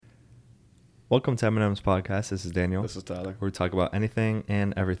Welcome to Eminem's podcast. This is Daniel. This is Tyler. Where we talk about anything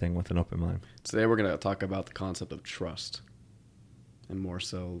and everything with an open mind. Today we're going to talk about the concept of trust, and more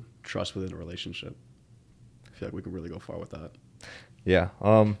so trust within a relationship. I feel like we can really go far with that. Yeah.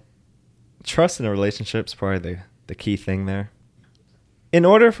 Trust in a relationship is probably the key thing there. In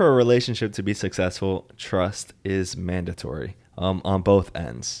order for a relationship to be successful, trust is mandatory on both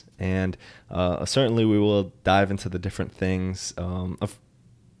ends. And certainly we will dive into the different things.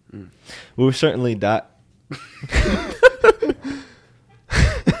 We will certainly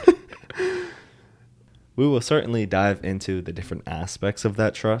we will certainly dive into the different aspects of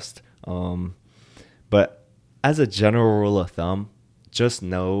that trust. But as a general rule of thumb, just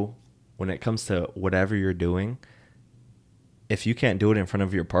know when it comes to whatever you're doing, if you can't do it in front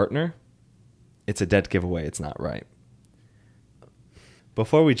of your partner, it's a dead giveaway. It's not right.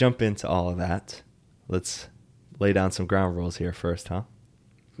 Before we jump into all of that, let's lay down some ground rules here first, huh?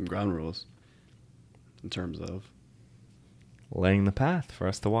 Some ground rules in terms of laying the path for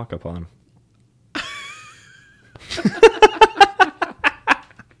us to walk upon.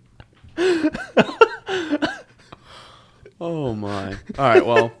 Oh my. All right,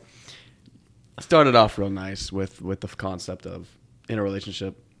 well, started off real nice with the concept of in a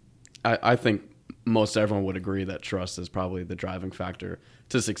relationship. I think most everyone would agree that trust is probably the driving factor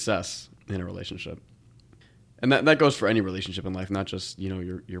to success in a relationship. And that goes for any relationship in life, not just,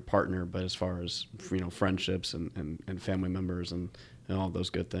 your partner, but as far as, friendships and family members and all those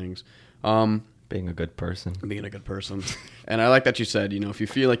good things. Being a good person. And I like that you said, if you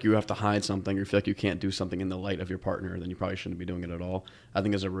feel like you have to hide something or you feel like you can't do something in the light of your partner, then you probably shouldn't be doing it at all. I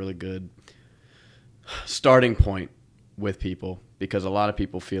think is a really good starting point with people, because a lot of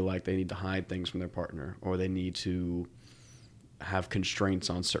people feel like they need to hide things from their partner, or they need to have constraints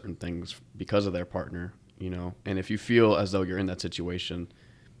on certain things because of their partner, And if you feel as though you're in that situation,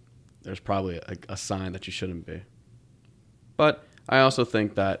 there's probably a sign that you shouldn't be. But I also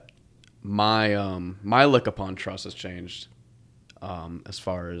think that my look upon trust has changed as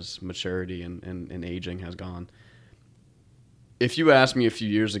far as maturity and aging has gone. If you asked me a few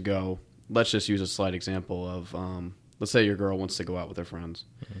years ago, let's just use a slight example of, let's say your girl wants to go out with her friends.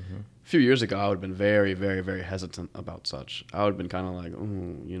 Mm-hmm. A few years ago, I would have been very, very, very hesitant about such. I would have been kind of like,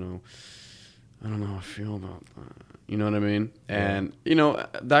 I don't know how I feel about that. You know what I mean? Yeah. And,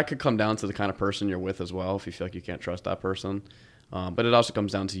 that could come down to the kind of person you're with as well, if you feel like you can't trust that person. But it also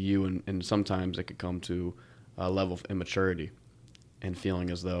comes down to you, and sometimes it could come to a level of immaturity and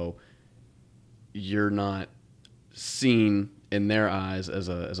feeling as though you're not seen in their eyes as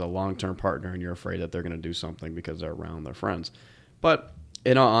a long-term partner, and you're afraid that they're going to do something because they're around their friends. But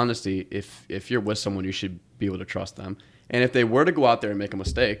in all honesty, if you're with someone, you should be able to trust them. And if they were to go out there and make a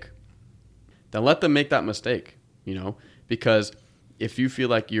mistake, then let them make that mistake, because if you feel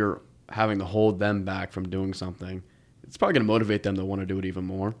like you're having to hold them back from doing something, it's probably going to motivate them to want to do it even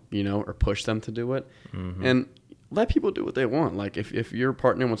more, or push them to do it. Mm-hmm. And let people do what they want. Like if your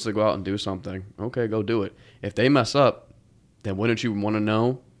partner wants to go out and do something, okay, go do it. If they mess up, then wouldn't you want to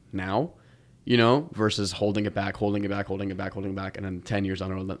know now, versus holding it back, and then 10 years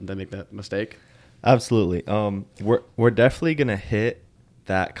on it, they make that mistake? Absolutely. We're definitely going to hit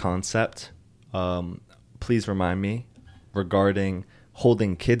that concept. Please remind me regarding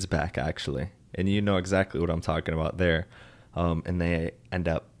holding kids back, actually. And you know exactly what I'm talking about there. And they end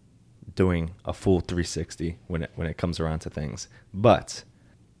up doing a full 360 when it comes around to things. But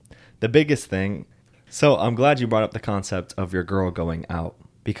the biggest thing, so I'm glad you brought up the concept of your girl going out,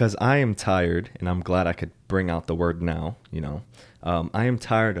 because I am tired, and I'm glad I could bring out the word now, I am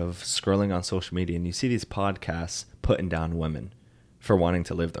tired of scrolling on social media, and you see these podcasts putting down women for wanting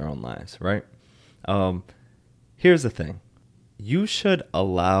to live their own lives, right? Here's the thing. You should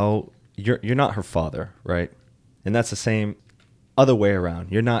allow... You're not her father, right? And that's the same other way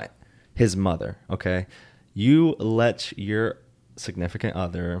around. You're not his mother, okay? You let your significant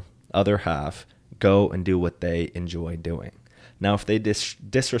other half, go and do what they enjoy doing. Now, if they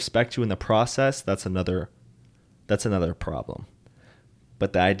disrespect you in the process, that's another problem.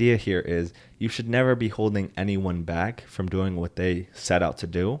 But the idea here is you should never be holding anyone back from doing what they set out to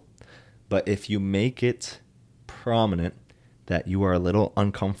do. But if you make it prominent that you are a little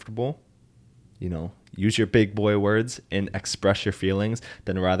uncomfortable, use your big boy words and express your feelings,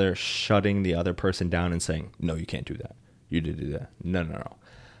 then rather shutting the other person down and saying, no, you can't do that. You did do that. No.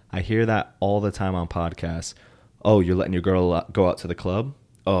 I hear that all the time on podcasts. Oh, you're letting your girl go out to the club?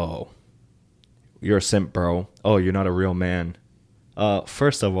 Oh, you're a simp, bro. Oh, you're not a real man.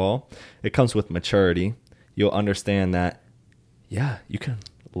 First of all, it comes with maturity. You'll understand that, yeah, you can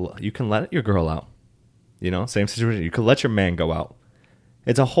let your girl out. Same situation. You could let your man go out.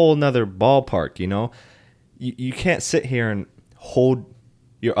 It's a whole nother ballpark, you know? You can't sit here and hold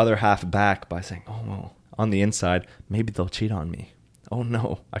your other half back by saying, oh, well, on the inside, maybe they'll cheat on me. Oh,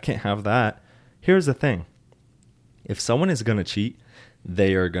 no, I can't have that. Here's the thing. If someone is going to cheat,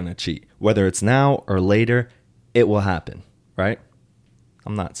 they are going to cheat. Whether it's now or later, it will happen, right?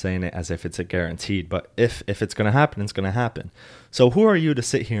 I'm not saying it as if it's a guaranteed, but if it's going to happen, it's going to happen. So who are you to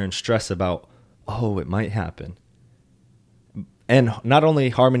sit here and stress about, oh, it might happen? And not only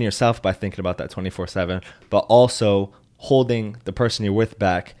harming yourself by thinking about that 24/7, but also holding the person you're with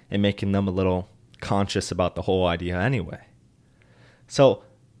back and making them a little conscious about the whole idea anyway. So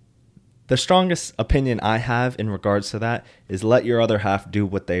the strongest opinion I have in regards to that is let your other half do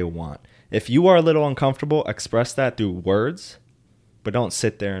what they want. If you are a little uncomfortable, express that through words, but don't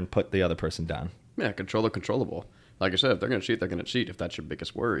sit there and put the other person down. Yeah, control the controllable. Like I said, if they're going to cheat, they're going to cheat if that's your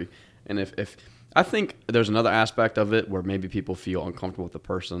biggest worry. And if I think there's another aspect of it where maybe people feel uncomfortable with the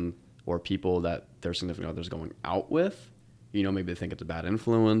person or people that their significant other's going out with. You know, maybe they think it's a bad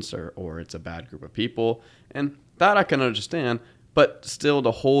influence or it's a bad group of people. And that I can understand. But still,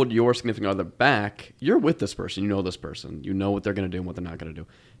 to hold your significant other back, you're with this person. You know this person. You know what they're going to do and what they're not going to do.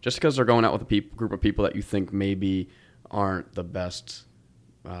 Just because they're going out with a group of people that you think maybe aren't the best,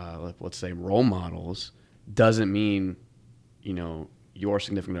 let's say, role models, doesn't mean, you know, your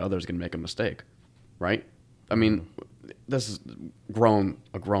significant other is going to make a mistake, right? I mean, this is a grown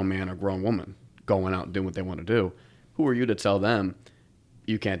man or grown woman going out and doing what they want to do. Who are you to tell them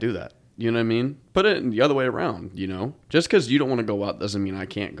you can't do that? You know what I mean? Put it the other way around, you know? Just because you don't want to go out doesn't mean I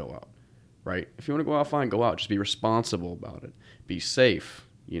can't go out, right? If you want to go out, fine, go out. Just be responsible about it. Be safe,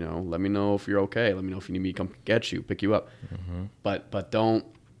 you know? Let me know if you're okay. Let me know if you need me to come get you, pick you up. Mm-hmm. But don't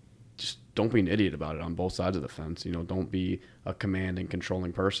be an idiot about it on both sides of the fence. You know, don't be a commanding,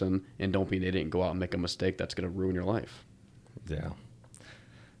 controlling person, and don't be an idiot and go out and make a mistake that's going to ruin your life. Yeah.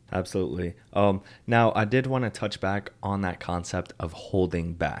 Absolutely. Now, I did want to touch back on that concept of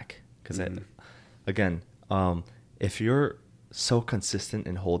holding back. Because, again, if you're so consistent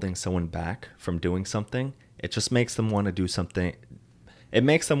in holding someone back from doing something, it just makes them want to do something. It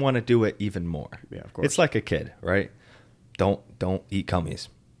makes them want to do it even more. Yeah, of course. It's like a kid, right? Don't eat gummies.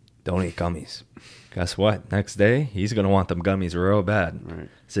 Don't eat gummies. Guess what? Next day, he's going to want them gummies real bad. Right.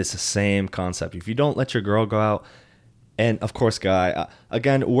 So it's the same concept. If you don't let your girl go out, and of course, guy,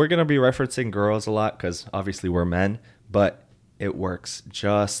 again, we're going to be referencing girls a lot because obviously we're men, but it works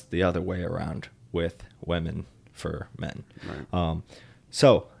just the other way around with women for men. Right.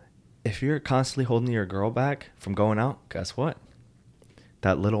 So if you're constantly holding your girl back from going out, guess what?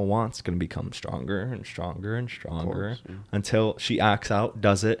 That little want's going to become stronger and stronger and stronger until she acts out,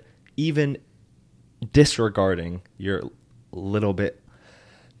 does it, even disregarding your little bit,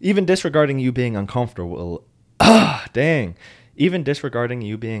 even disregarding you being uncomfortable. Even disregarding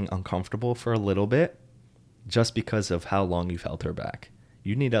you being uncomfortable for a little bit just because of how long you've held her back.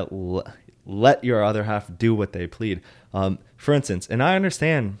 You need to let your other half do what they plead. For instance, and I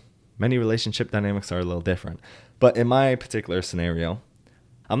understand many relationship dynamics are a little different, but in my particular scenario,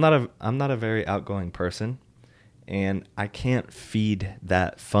 I'm not a very outgoing person, and I can't feed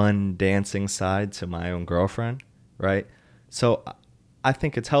that fun dancing side to my own girlfriend, right? So I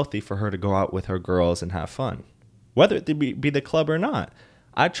think it's healthy for her to go out with her girls and have fun, whether it be the club or not.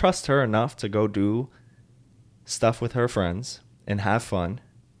 I trust her enough to go do stuff with her friends and have fun,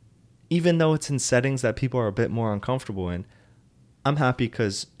 even though it's in settings that people are a bit more uncomfortable in. I'm happy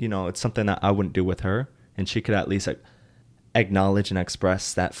because, you know, it's something that I wouldn't do with her, and she could at least acknowledge and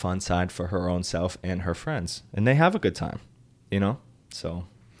express that fun side for her own self and her friends, and they have a good time, you know? So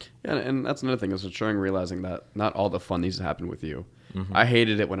yeah, and that's another thing is maturing, realizing that not all the fun needs to happen with you. Mm-hmm. I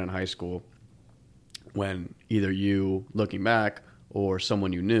hated it when in high school, when either you, looking back, or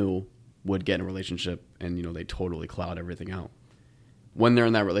someone you knew would get in a relationship and, you know, they totally cloud everything out. When they're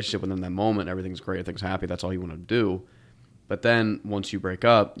in that relationship, within that moment, everything's great, everything's happy, that's all you want to do. But then once you break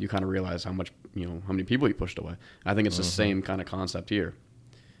up, you kind of realize how much, you know, how many people you pushed away. I think it's the same kind of concept here.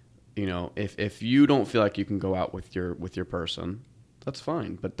 You know, if you don't feel like you can go out with your person, that's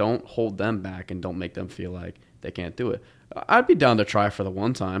fine. But don't hold them back and don't make them feel like they can't do it. I'd be down to try for the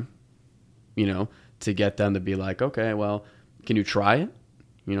one time, you know, to get them to be like, okay, well, can you try it?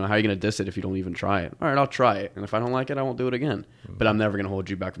 You know, how are you going to diss it if you don't even try it? All right, I'll try it. And if I don't like it, I won't do it again. Mm-hmm. But I'm never going to hold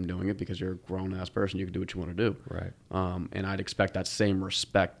you back from doing it because you're a grown-ass person. You can do what you want to do. Right. And I'd expect that same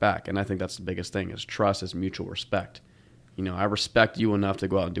respect back. And I think that's the biggest thing is trust is mutual respect. You know, I respect you enough to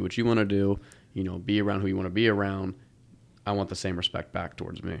go out and do what you want to do, you know, be around who you want to be around. I want the same respect back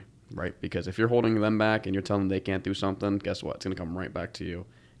towards me, right? Because if you're holding them back and you're telling them they can't do something, guess what? It's going to come right back to you.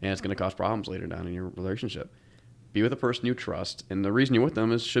 And it's going to cause problems later down in your relationship. Be with a person you trust, and the reason you're with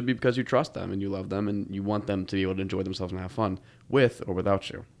them should be because you trust them and you love them and you want them to be able to enjoy themselves and have fun with or without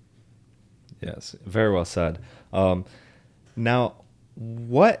you. Yes, very well said. Now,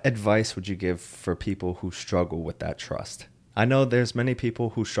 what advice would you give for people who struggle with that trust? I know there's many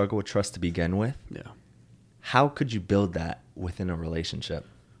people who struggle with trust to begin with. Yeah. How could you build that within a relationship?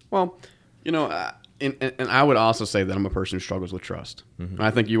 Well, and I would also say that I'm a person who struggles with trust. Mm-hmm. And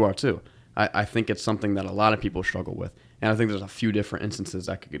I think you are too. I think it's something that a lot of people struggle with. And I think there's a few different instances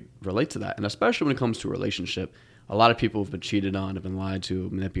that could relate to that. And especially when it comes to a relationship, a lot of people have been cheated on, have been lied to,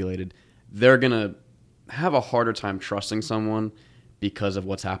 manipulated. They're going to have a harder time trusting someone because of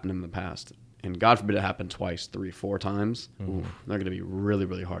what's happened in the past. And God forbid it happen twice, 3, 4 times. Mm-hmm. Ooh, they're going to be really,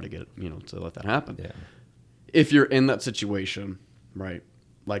 really hard to get, to let that happen. Yeah. If you're in that situation, right,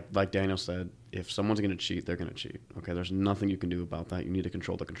 like Daniel said, if someone's going to cheat, they're going to cheat. Okay, there's nothing you can do about that. You need to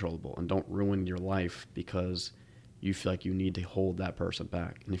control the controllable. And don't ruin your life because you feel like you need to hold that person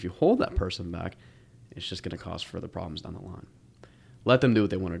back. And if you hold that person back, it's just going to cause further problems down the line. Let them do what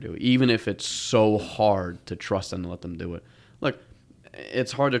they want to do, even if it's so hard to trust them to let them do it. Look,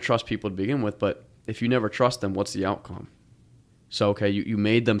 it's hard to trust people to begin with, but if you never trust them, what's the outcome? So, okay, you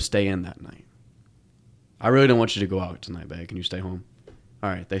made them stay in that night. I really don't want you to go out tonight, babe. Can you stay home? All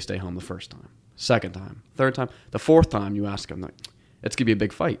right, they stay home the first time, second time, third time. The fourth time you ask them, it's going to be a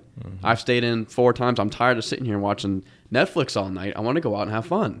big fight. Mm-hmm. I've stayed in 4 times. I'm tired of sitting here watching Netflix all night. I want to go out and have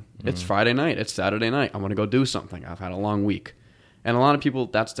fun. Mm-hmm. It's Friday night. It's Saturday night. I want to go do something. I've had a long week. And a lot of people,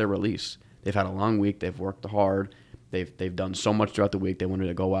 that's their release. They've had a long week. They've worked hard. They've done so much throughout the week. They wanted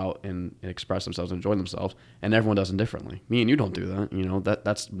to go out and express themselves and enjoy themselves. And everyone does it differently. Me and you don't do that.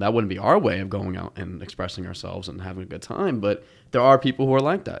 That wouldn't be our way of going out and expressing ourselves and having a good time. But there are people who are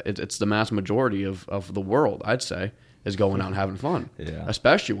like that. It's the mass majority of the world, I'd say, is going out and having fun. Yeah.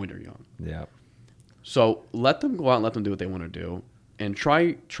 Especially when you're young. Yeah. So let them go out and let them do what they want to do. And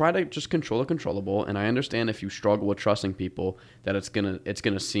try to just control the controllable. And I understand if you struggle with trusting people that it's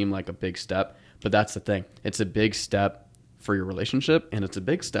gonna seem like a big step. But that's the thing. It's a big step for your relationship, and it's a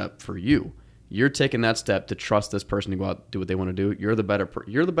big step for you. You're taking that step to trust this person to go out and do what they want to do. You're the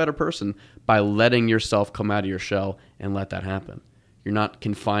better person by letting yourself come out of your shell and let that happen. You're not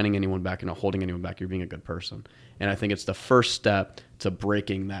confining anyone back and not holding anyone back. You're being a good person. And I think it's the first step to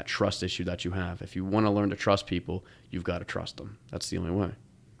breaking that trust issue that you have. If you want to learn to trust people, you've got to trust them. That's the only way.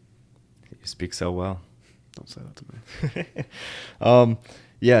 You speak so well. Don't say that to me.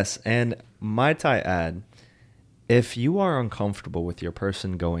 Yes, and might I add, if you are uncomfortable with your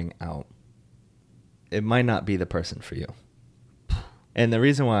person going out, it might not be the person for you. And the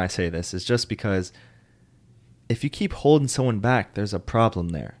reason why I say this is just because if you keep holding someone back, there's a problem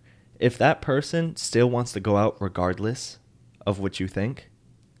there. If that person still wants to go out regardless of what you think,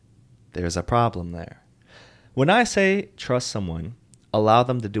 there's a problem there. When I say trust someone, allow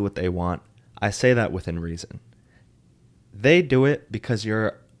them to do what they want, I say that within reason. They do it because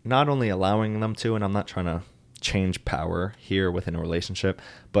you're not only allowing them to, and I'm not trying to change power here within a relationship,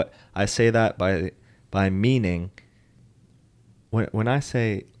 but I say that by meaning, when I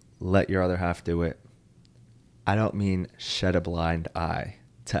say let your other half do it, I don't mean shed a blind eye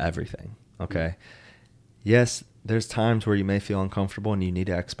to everything, okay? Yes, there's times where you may feel uncomfortable and you need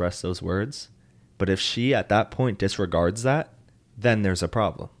to express those words, but if she at that point disregards that, then there's a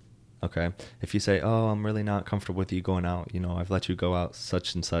problem. Okay. If you say, oh, I'm really not comfortable with you going out. I've let you go out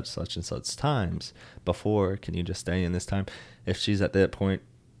such and such times before. Can you just stay in this time? If she's at that point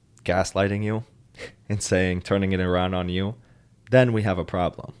gaslighting you and turning it around on you, then we have a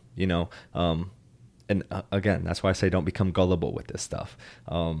problem, And again, that's why I say don't become gullible with this stuff.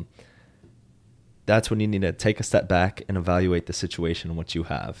 That's when you need to take a step back and evaluate the situation and what you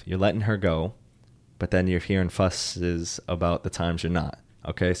have. You're letting her go, but then you're hearing fusses about the times you're not.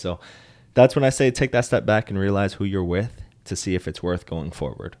 Okay, so that's when I say take that step back and realize who you're with to see if it's worth going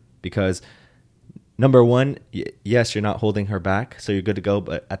forward. Because number one, yes, you're not holding her back, so you're good to go,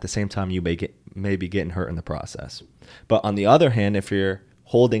 but at the same time, you may be getting hurt in the process. But on the other hand, if you're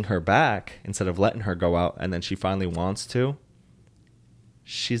holding her back instead of letting her go out and then she finally wants to,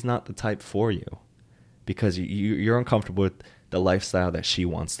 she's not the type for you because you're uncomfortable with the lifestyle that she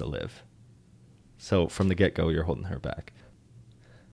wants to live. So from the get-go, you're holding her back.